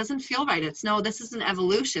 yeah, that doesn't feel right. It's no, this is an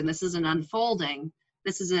evolution. This is an unfolding.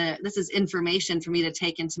 This is information for me to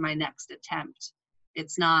take into my next attempt.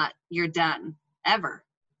 It's not, you're done ever.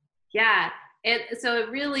 Yeah. So it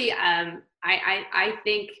really, I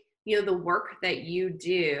think, you know, the work that you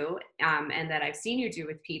do, and that I've seen you do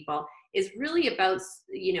with people is really about,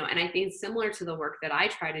 you know, and I think similar to the work that I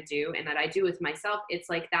try to do and that I do with myself, it's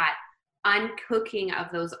like that uncooking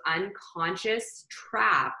of those unconscious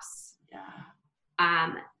traps,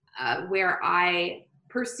 where I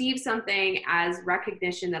perceive something as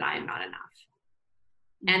recognition that I am not enough.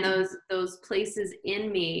 And those places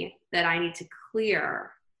in me that I need to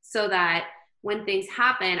clear, so that when things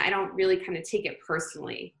happen, I don't really kind of take it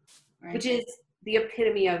personally, right. Which is the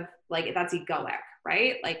epitome of like, that's egoic,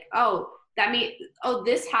 right? Like, oh, that means, oh,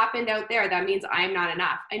 this happened out there. That means I'm not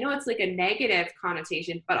enough. I know it's like a negative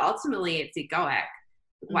connotation, but ultimately it's egoic.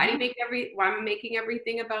 Why am I making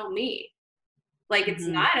everything about me? Like, it's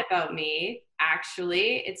not about me,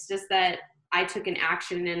 actually. It's just that I took an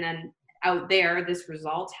action and then out there, this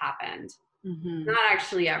result happened. Not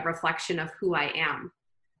actually a reflection of who I am.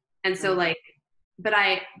 And so like,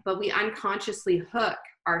 but we unconsciously hook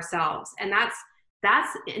ourselves, and that's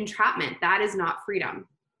entrapment. That is not freedom.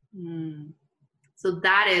 So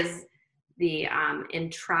that is the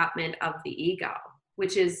entrapment of the ego,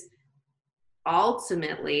 which is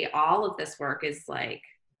ultimately all of this work is like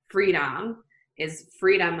freedom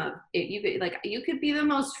of it. You could be the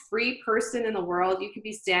most free person in the world. You could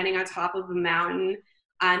be standing on top of a mountain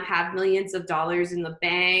and have millions of dollars in the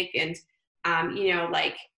bank, and you know,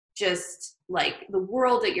 like just like the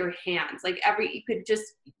world at your hands. Like you could just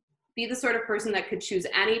be the sort of person that could choose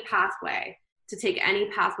any pathway, to take any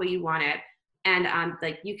pathway you wanted. And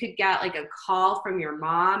like you could get like a call from your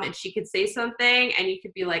mom and she could say something and you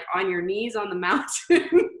could be like on your knees on the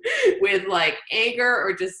mountain with like anger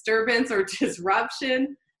or disturbance or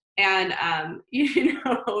disruption. And you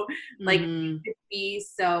know, like you could be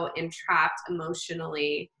so entrapped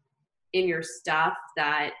emotionally in your stuff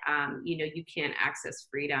that you know, you can't access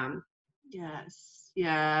freedom. Yes.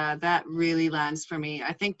 Yeah, that really lands for me.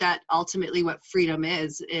 I think that ultimately what freedom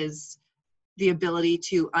is the ability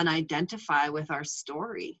to unidentify with our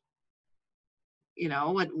story. You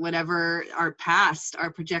know, whatever our past,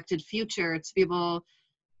 our projected future, to be able,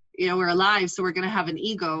 you know, we're alive, so we're going to have an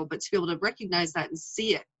ego, but to be able to recognize that and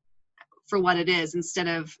see it for what it is, instead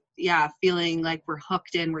of, feeling like we're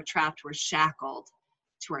hooked in, we're trapped, we're shackled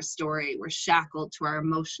to our story, we're shackled to our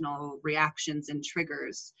emotional reactions and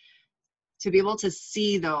triggers. To be able to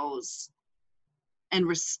see those and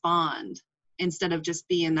respond instead of just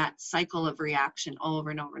be in that cycle of reaction over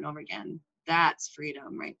and over and over again. That's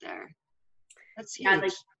freedom right there. That's huge. Yeah,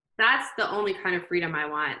 like that's the only kind of freedom I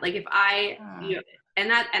want. Like if I, you know,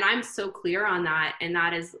 and I'm so clear on that. And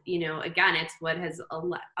that is, you know, again, it's what has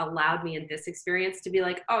allowed me in this experience to be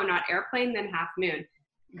like, oh, not airplane, then half moon.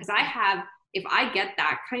 Because if I get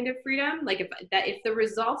that kind of freedom, like if the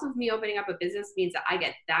result of me opening up a business means that I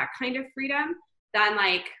get that kind of freedom, then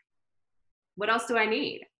like, what else do I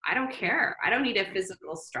need? I don't care. I don't need a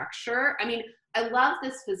physical structure. I mean, I love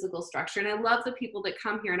this physical structure and I love the people that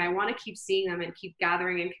come here and I want to keep seeing them and keep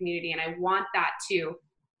gathering in community. And I want that to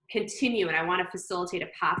continue and I want to facilitate a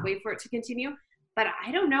pathway for it to continue. But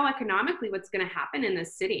I don't know economically what's going to happen in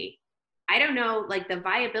this city. I don't know, like the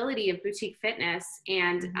viability of boutique fitness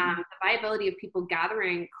and the viability of people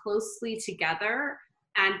gathering closely together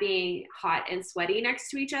and being hot and sweaty next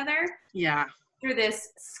to each other. Yeah. Through this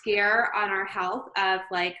scare on our health of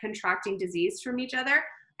like contracting disease from each other.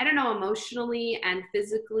 I don't know emotionally and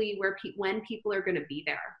physically when people are going to be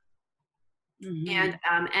there, and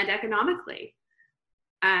economically,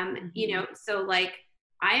 you know. So like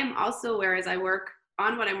I am also aware as I work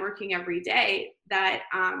on what I'm working every day that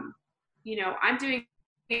you know, I'm doing.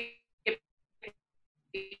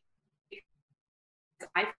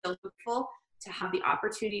 I feel hopeful to have the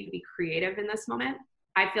opportunity to be creative in this moment.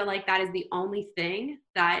 I feel like that is the only thing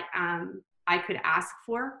that I could ask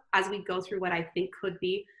for as we go through what I think could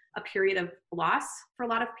be a period of loss for a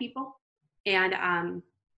lot of people. And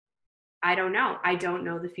I don't know. I don't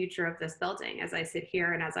know the future of this building as I sit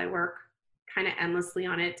here and as I work kind of endlessly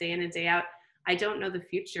on it day in and day out. I don't know the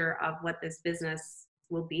future of what this business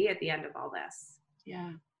will be at the end of all this.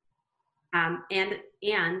 Yeah. And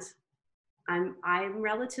I'm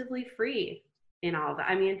relatively free in all that.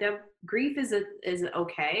 I mean, the grief is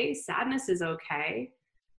okay. Sadness is okay,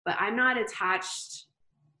 but I'm not attached.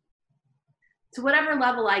 to whatever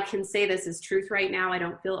level I can say this is truth right now, I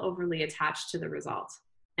don't feel overly attached to the result.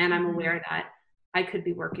 And I'm aware that I could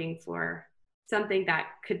be working for something that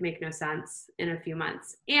could make no sense in a few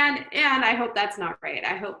months. And I hope that's not right.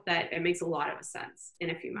 I hope that it makes a lot of sense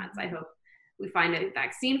in a few months. I hope we find a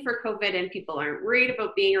vaccine for COVID and people aren't worried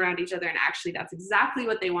about being around each other. And actually that's exactly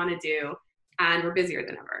what they want to do. And we're busier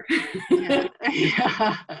than ever. Yeah.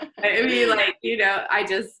 Yeah. I mean, like, you know,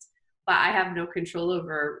 but I have no control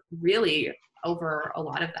over a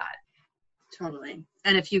lot of that. Totally.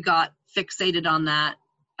 And if you got fixated on that,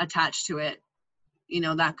 attached to it, you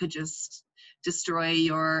know, that could just destroy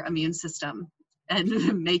your immune system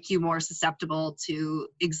and make you more susceptible to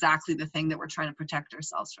exactly the thing that we're trying to protect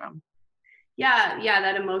ourselves from. Yeah,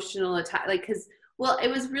 that emotional attack, like, because, well, it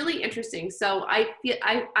was really interesting. So I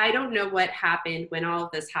don't know what happened when all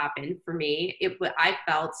of this happened for me. I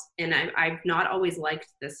felt, and I've not always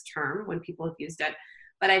liked this term when people have used it,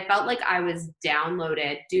 but I felt like I was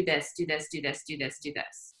downloaded, do this, do this, do this, do this, do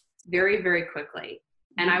this, very, very quickly.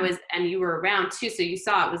 And and you were around too, so you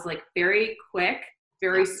saw it was like very quick,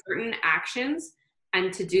 very certain actions,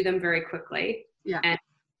 and to do them very quickly,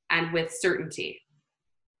 and with certainty.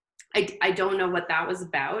 I don't know what that was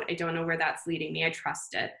about. I don't know where that's leading me. I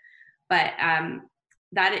trust it. But and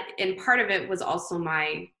part of it was also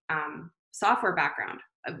my software background.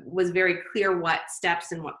 It was very clear what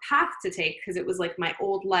steps and what path to take, because it was like my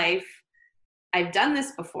old life. I've done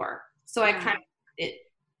this before. So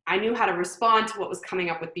I knew how to respond to what was coming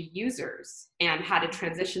up with the users and how to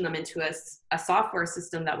transition them into a software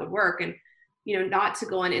system that would work. And, you know, not to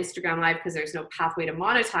go on Instagram Live because there's no pathway to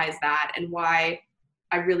monetize that, and why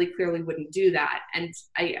I really clearly wouldn't do that. And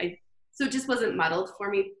so it just wasn't muddled for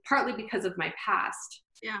me, partly because of my past.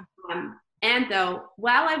 Yeah. And though,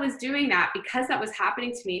 while I was doing that, because that was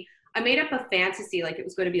happening to me, I made up a fantasy like it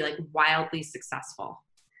was going to be like wildly successful.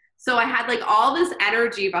 So I had like all this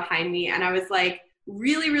energy behind me, and I was like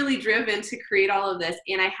really, really driven to create all of this.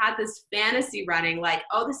 And I had this fantasy running like,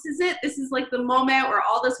 oh, this is it. This is like the moment where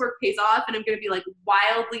all this work pays off and I'm going to be like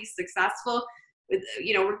wildly successful. With,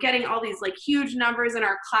 you know, we're getting all these like huge numbers in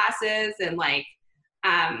our classes, and like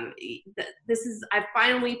I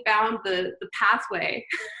finally found the pathway.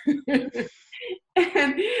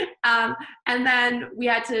 And then we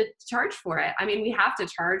had to charge for it. I mean, we have to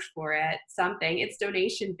charge for it something. It's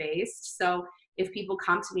donation based. So if people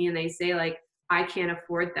come to me and they say like, I can't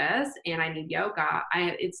afford this and I need yoga,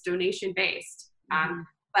 it's donation based.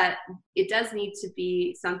 But it does need to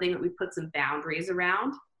be something that we put some boundaries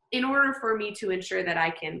around in order for me to ensure that I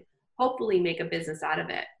can hopefully make a business out of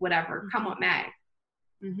it, whatever, come what may,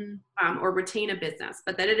 or retain a business.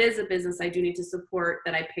 But that it is a business I do need to support,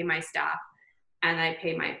 that I pay my staff and I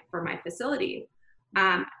pay for my facility.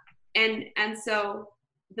 And so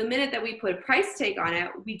the minute that we put a price tag on it,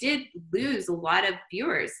 we did lose a lot of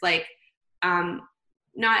viewers. Like, I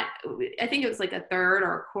think it was like a third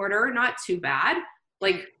or a quarter, not too bad.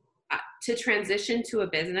 Like, to transition to a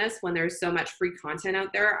business when there's so much free content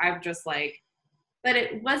out there, I'm just like, but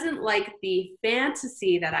it wasn't like the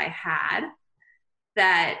fantasy that I had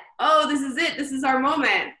that, oh, this is it. This is our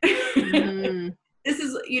moment. This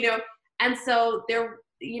is, you know, and so there,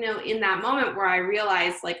 you know, in that moment where I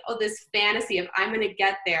realized like, oh, this fantasy of I'm going to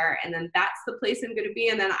get there and then that's the place I'm going to be.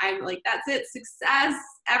 And then I'm like, that's it. Success.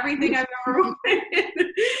 Everything I've ever wanted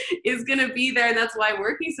is going to be there. And that's why I'm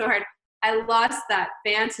working so hard. I lost that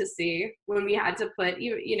fantasy when we had to put,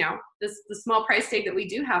 you know, the small price tag that we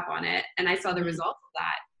do have on it. And I saw the results of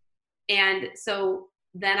that. And so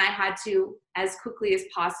then I had to, as quickly as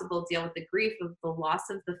possible, deal with the grief of the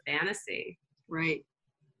loss of the fantasy. Right.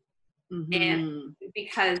 And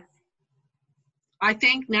because I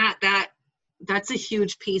think, Nat, that's a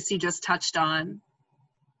huge piece you just touched on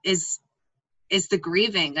is the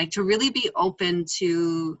grieving, like to really be open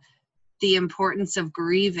to the importance of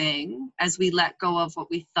grieving as we let go of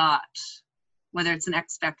what we thought, whether it's an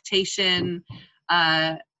expectation,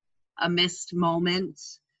 a missed moment,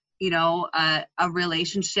 you know, a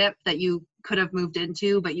relationship that you could have moved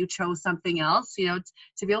into, but you chose something else, you know,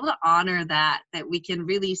 to be able to honor that we can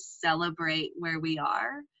really celebrate where we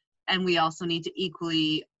are. And we also need to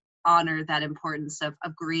equally honor that importance of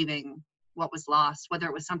grieving what was lost, whether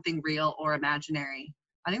it was something real or imaginary.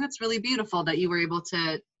 I think that's really beautiful that you were able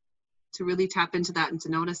to really tap into that and to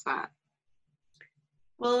notice that.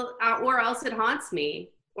 Well, or else it haunts me,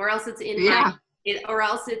 or else it's or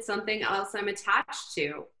else it's something else I'm attached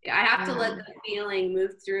to. I have to let the feeling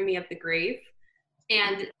move through me of the grief.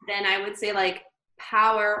 And then I would say like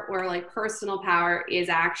power, or like personal power, is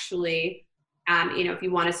actually, you know, if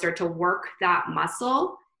you want to start to work that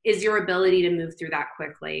muscle, is your ability to move through that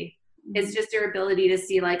quickly. It's just your ability to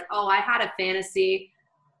see like, oh, I had a fantasy.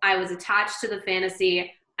 I was attached to the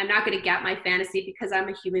fantasy. I'm not going to get my fantasy because I'm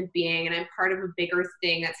a human being and I'm part of a bigger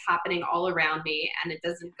thing that's happening all around me, and it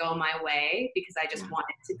doesn't go my way because I just want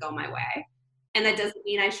it to go my way. And that doesn't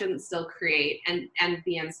mean I shouldn't still create and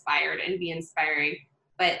be inspired and be inspiring.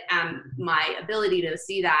 But my ability to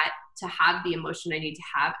see that, to have the emotion I need to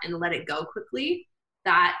have and let it go quickly,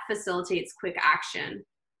 that facilitates quick action,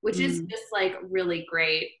 which is just like really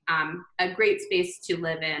great, a great space to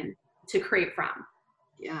live in, to create from.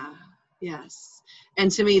 Yeah. Yes.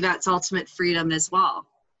 And to me, that's ultimate freedom as well.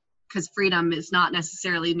 Because freedom is not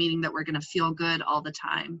necessarily meaning that we're going to feel good all the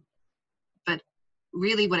time. But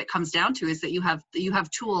really what it comes down to is that you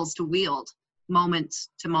have tools to wield moment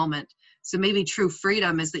to moment. So maybe true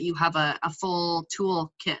freedom is that you have a full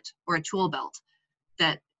tool kit or a tool belt,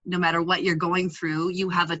 that no matter what you're going through, you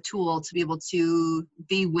have a tool to be able to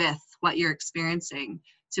be with what you're experiencing,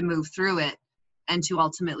 to move through it, and to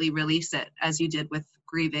ultimately release it, as you did with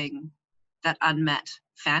grieving that unmet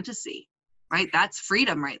fantasy, right? That's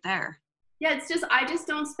freedom right there. Yeah, it's just, I just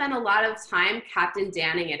don't spend a lot of time Captain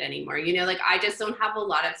Danning it anymore. You know, like I just don't have a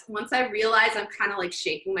lot of, once I realize I'm kind of like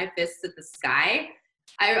shaking my fists at the sky,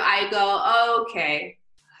 I go, oh, okay.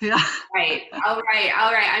 Yeah. Right. All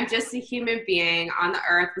right. I'm just a human being on the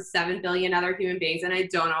earth with 7 billion other human beings, and I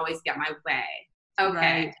don't always get my way. Okay.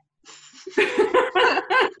 Right.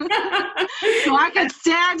 So I could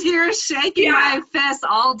stand here shaking my fist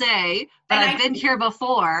all day, but I've been here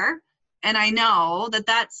before, and I know that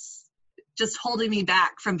that's just holding me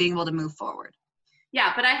back from being able to move forward.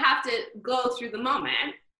 Yeah, but I have to go through the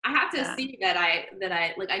moment. I have to see that I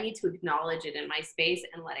like, I need to acknowledge it in my space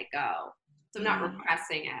and let it go. So I'm not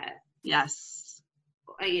repressing it. Yes.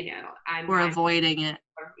 You know, I'm avoiding it.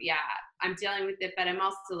 Yeah, I'm dealing with it, but I'm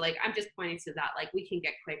also like, I'm just pointing to that, like we can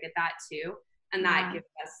get quick at that too. And that gives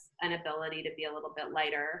us an ability to be a little bit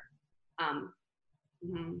lighter.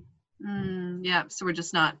 Yeah, so we're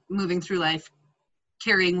just not moving through life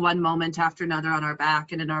carrying one moment after another on our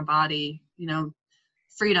back and in our body. You know,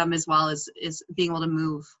 freedom as well is being able to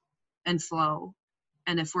move and flow.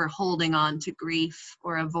 And if we're holding on to grief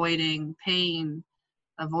or avoiding pain,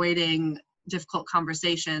 avoiding difficult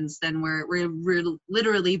conversations, then we're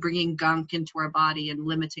literally bringing gunk into our body and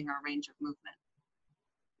limiting our range of movement.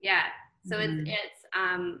 Yeah. So it's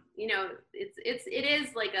you know, it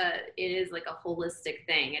is like a holistic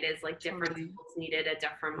thing. It is like different tools needed at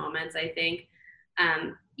different moments, I think.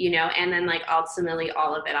 You know, and then like ultimately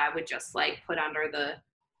all of it I would just like put under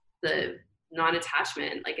the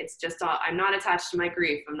non-attachment. Like it's just all, I'm not attached to my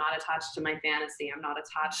grief, I'm not attached to my fantasy, I'm not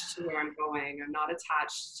attached to where I'm going, I'm not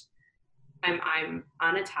attached, I'm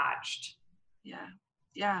unattached.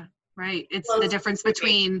 Yeah, right. It's the difference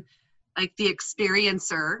between like the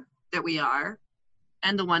experiencer that we are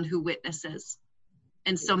and the one who witnesses.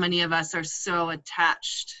 And so many of us are so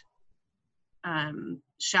attached,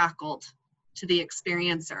 shackled to the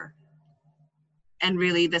experiencer. And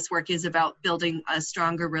really this work is about building a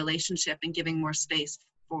stronger relationship and giving more space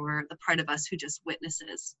for the part of us who just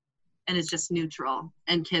witnesses and is just neutral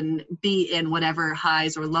and can be in whatever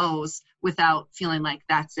highs or lows without feeling like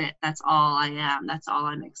that's it, that's all I am, that's all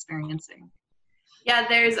I'm experiencing. Yeah,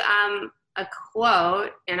 there's a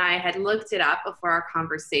quote, and I had looked it up before our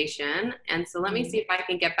conversation, and so let me see if I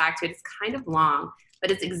can get back to it. It's kind of long,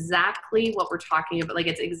 but it's exactly what we're talking about. Like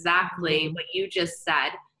it's exactly what you just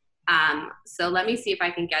said. So let me see if I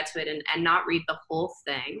can get to it and not read the whole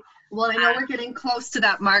thing. Well, I know we're getting close to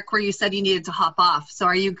that mark where you said you needed to hop off. So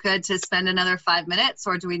are you good to spend another 5 minutes,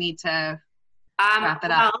 or do we need to wrap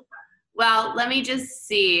it up? Well, let me just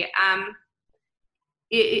see.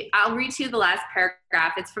 I'll read to you the last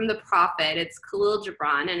paragraph. It's from the Prophet. It's Khalil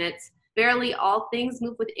Gibran, and it's, verily all things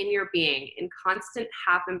move within your being in constant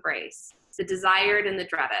half embrace, the desired and the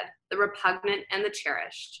dreaded, the repugnant and the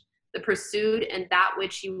cherished, the pursued and that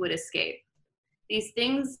which you would escape. These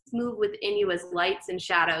things move within you as lights and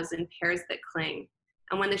shadows in pairs that cling.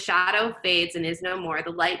 And when the shadow fades and is no more,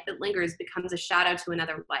 the light that lingers becomes a shadow to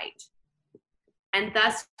another light. And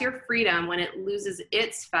thus your freedom, when it loses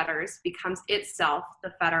its fetters, becomes itself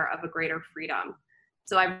the fetter of a greater freedom.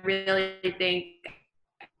 So I really think,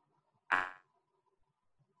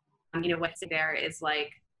 you know, what's there is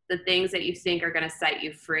like the things that you think are going to set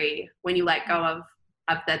you free. When you let go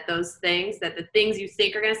of that, those things, that the things you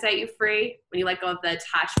think are going to set you free, when you let go of the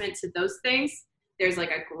attachment to those things, there's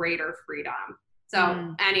like a greater freedom.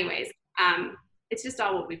 So anyways, it's just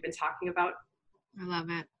all what we've been talking about. I love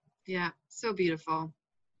it. Yeah. So beautiful.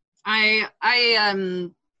 I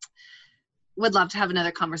would love to have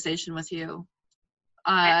another conversation with you.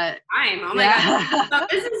 Oh my God. So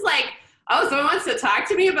this is like, Oh, someone wants to talk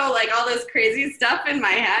to me about like all this crazy stuff in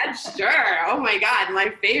my head? Sure. Oh my God,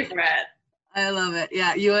 my favorite. I love it.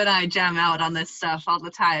 Yeah, you and I jam out on this stuff all the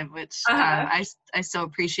time, which I so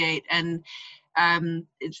appreciate. And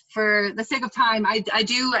for the sake of time, I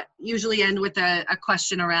do usually end with a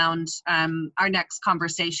question around our next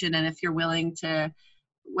conversation, and if you're willing to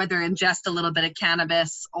whether ingest a little bit of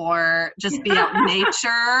cannabis or just be out in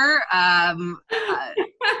nature.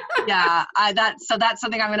 That's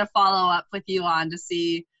something I'm going to follow up with you on to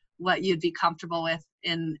see what you'd be comfortable with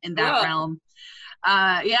in that realm.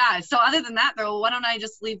 So other than that, though, why don't I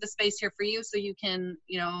just leave the space here for you so you can,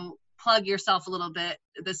 plug yourself a little bit,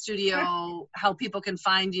 the studio, how people can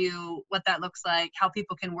find you, what that looks like, how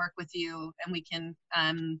people can work with you, and we can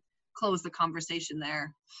close the conversation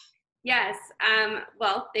there. Yes.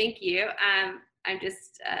 Well, thank you. I'm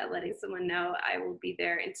just letting someone know I will be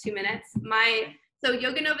there in 2 minutes. So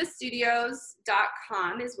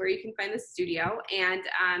yoganovastudios.com is where you can find the studio. And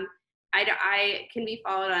I can be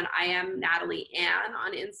followed on I am Natalie Ann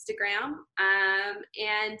on Instagram.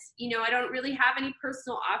 And, I don't really have any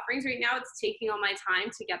personal offerings right now. It's taking all my time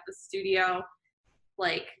to get the studio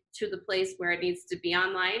to the place where it needs to be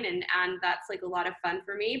online. And that's a lot of fun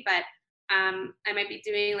for me. But I might be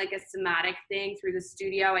doing a somatic thing through the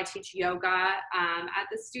studio. I teach yoga at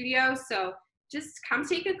the studio. So just come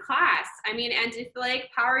take a class. I mean, and if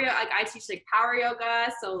power yoga, I teach power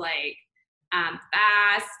yoga. So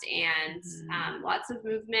fast and lots of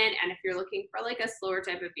movement. And if you're looking for a slower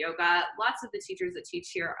type of yoga, lots of the teachers that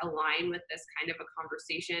teach here align with this kind of a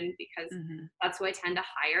conversation because that's who I tend to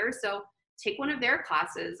hire. So take one of their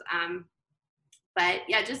classes. But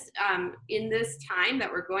yeah, just in this time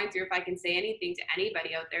that we're going through, if I can say anything to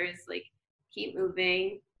anybody out there, is keep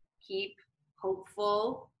moving, keep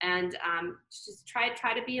hopeful, and just try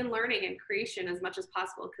to be in learning and creation as much as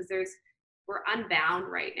possible, because we're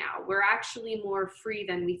unbound right now. We're actually more free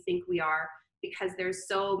than we think we are because there's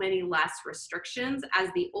so many less restrictions.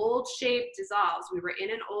 As the old shape dissolves, we were in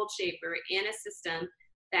an old shape, we were in a system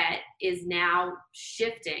that is now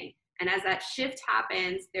shifting. And as that shift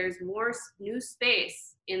happens, there's more new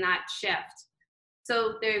space in that shift.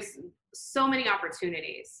 So there's so many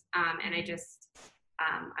opportunities. And I just,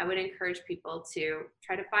 I would encourage people to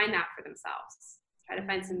try to find that for themselves. Try to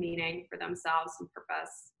find some meaning for themselves, some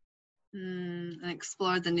purpose. And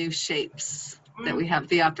explore the new shapes that we have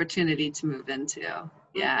the opportunity to move into.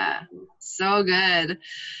 Yeah, so good.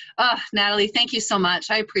 Oh, Natalie, thank you so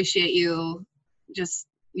much. I appreciate you. Just,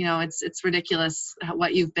 it's ridiculous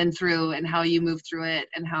what you've been through and how you move through it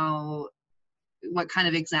and what kind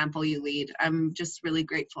of example you lead. I'm just really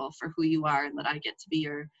grateful for who you are and that I get to be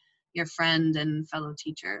your friend and fellow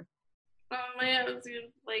teacher. Oh man,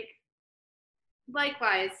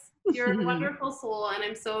 likewise. You're a wonderful soul, and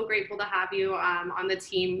I'm so grateful to have you on the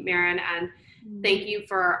team, Maren, and thank you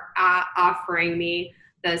for offering me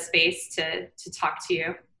the space to talk to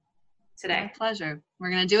you today. My pleasure.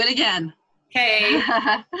 We're going to do it again. Okay.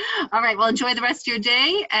 All right. Well, enjoy the rest of your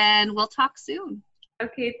day, and we'll talk soon.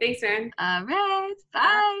 Okay. Thanks, Maren. All right.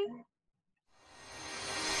 Bye.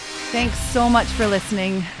 Thanks so much for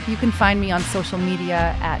listening. You can find me on social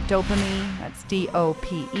media at Dopame, that's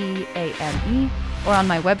DOPEAME, or on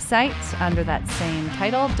my website under that same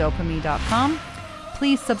title, dopame.com.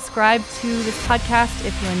 Please subscribe to this podcast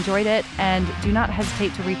if you enjoyed it, and do not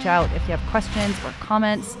hesitate to reach out if you have questions or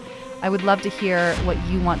comments. I would love to hear what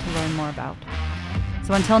you want to learn more about.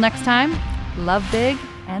 So until next time, love big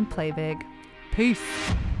and play big. Peace.